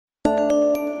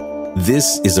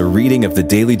This is a reading of the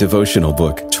daily devotional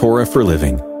book, Torah for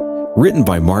Living, written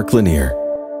by Mark Lanier.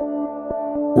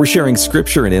 We're sharing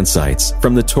scripture and insights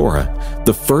from the Torah,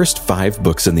 the first 5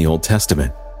 books in the Old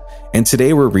Testament. And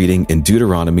today we're reading in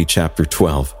Deuteronomy chapter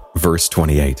 12, verse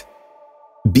 28.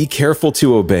 Be careful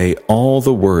to obey all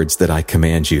the words that I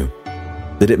command you,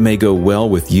 that it may go well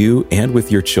with you and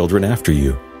with your children after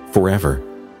you, forever.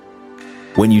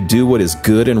 When you do what is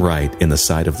good and right in the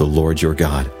sight of the Lord your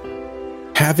God.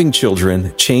 Having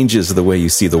children changes the way you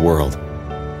see the world.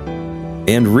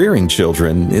 And rearing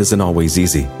children isn't always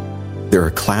easy. There are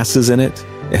classes in it,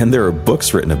 and there are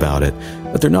books written about it,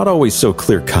 but they're not always so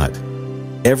clear-cut.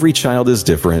 Every child is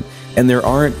different, and there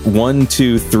aren't 1,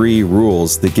 2, 3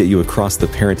 rules that get you across the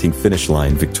parenting finish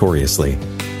line victoriously.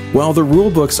 While the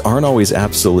rule books aren't always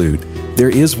absolute,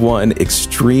 there is one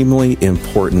extremely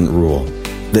important rule,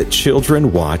 that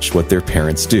children watch what their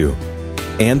parents do,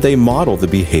 and they model the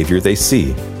behavior they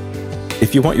see.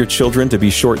 If you want your children to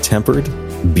be short-tempered,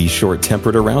 be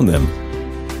short-tempered around them.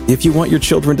 If you want your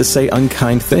children to say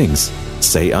unkind things,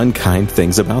 say unkind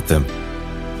things about them.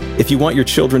 If you want your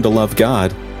children to love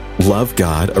God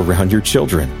around your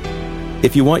children.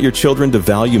 If you want your children to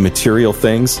value material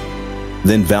things,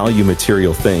 then value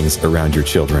material things around your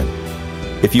children.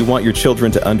 If you want your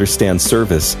children to understand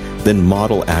service, then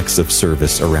model acts of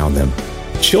service around them.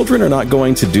 Children are not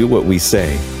going to do what we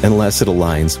say unless it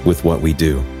aligns with what we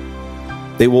do.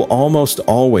 They will almost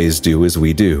always do as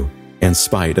we do, in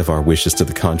spite of our wishes to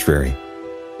the contrary.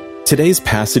 Today's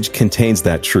passage contains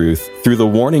that truth through the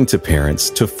warning to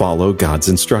parents to follow God's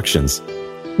instructions.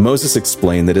 Moses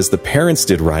explained that as the parents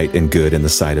did right and good in the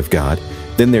sight of God,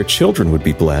 then their children would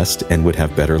be blessed and would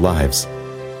have better lives.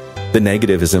 The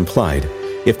negative is implied.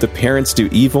 If the parents do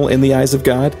evil in the eyes of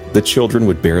God, the children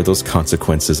would bear those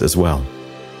consequences as well.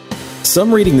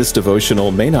 Some reading this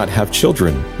devotional may not have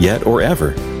children yet or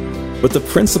ever, but the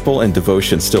principle and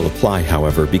devotion still apply,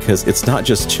 however, because it's not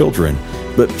just children,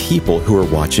 but people who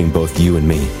are watching both you and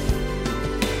me.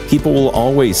 People will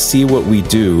always see what we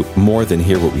do more than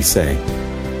hear what we say.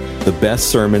 The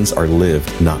best sermons are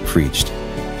lived, not preached.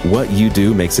 What you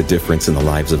do makes a difference in the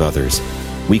lives of others.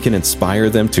 We can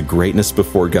inspire them to greatness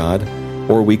before God,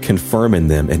 or we confirm in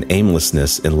them an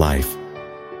aimlessness in life.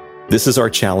 This is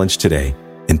our challenge today,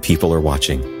 and people are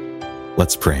watching.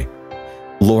 Let's pray.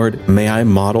 Lord, may I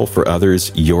model for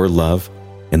others your love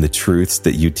and the truths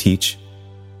that you teach.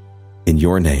 In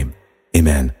your name,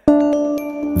 amen.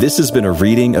 This has been a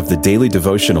reading of the daily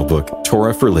devotional book,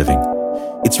 Torah for Living.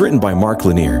 It's written by Mark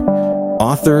Lanier,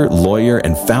 author, lawyer,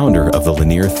 and founder of the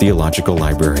Lanier Theological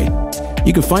Library.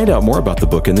 You can find out more about the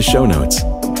book in the show notes.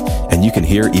 And you can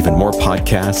hear even more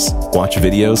podcasts, watch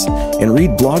videos, and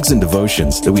read blogs and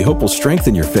devotions that we hope will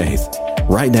strengthen your faith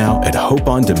right now at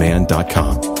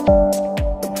hopeondemand.com.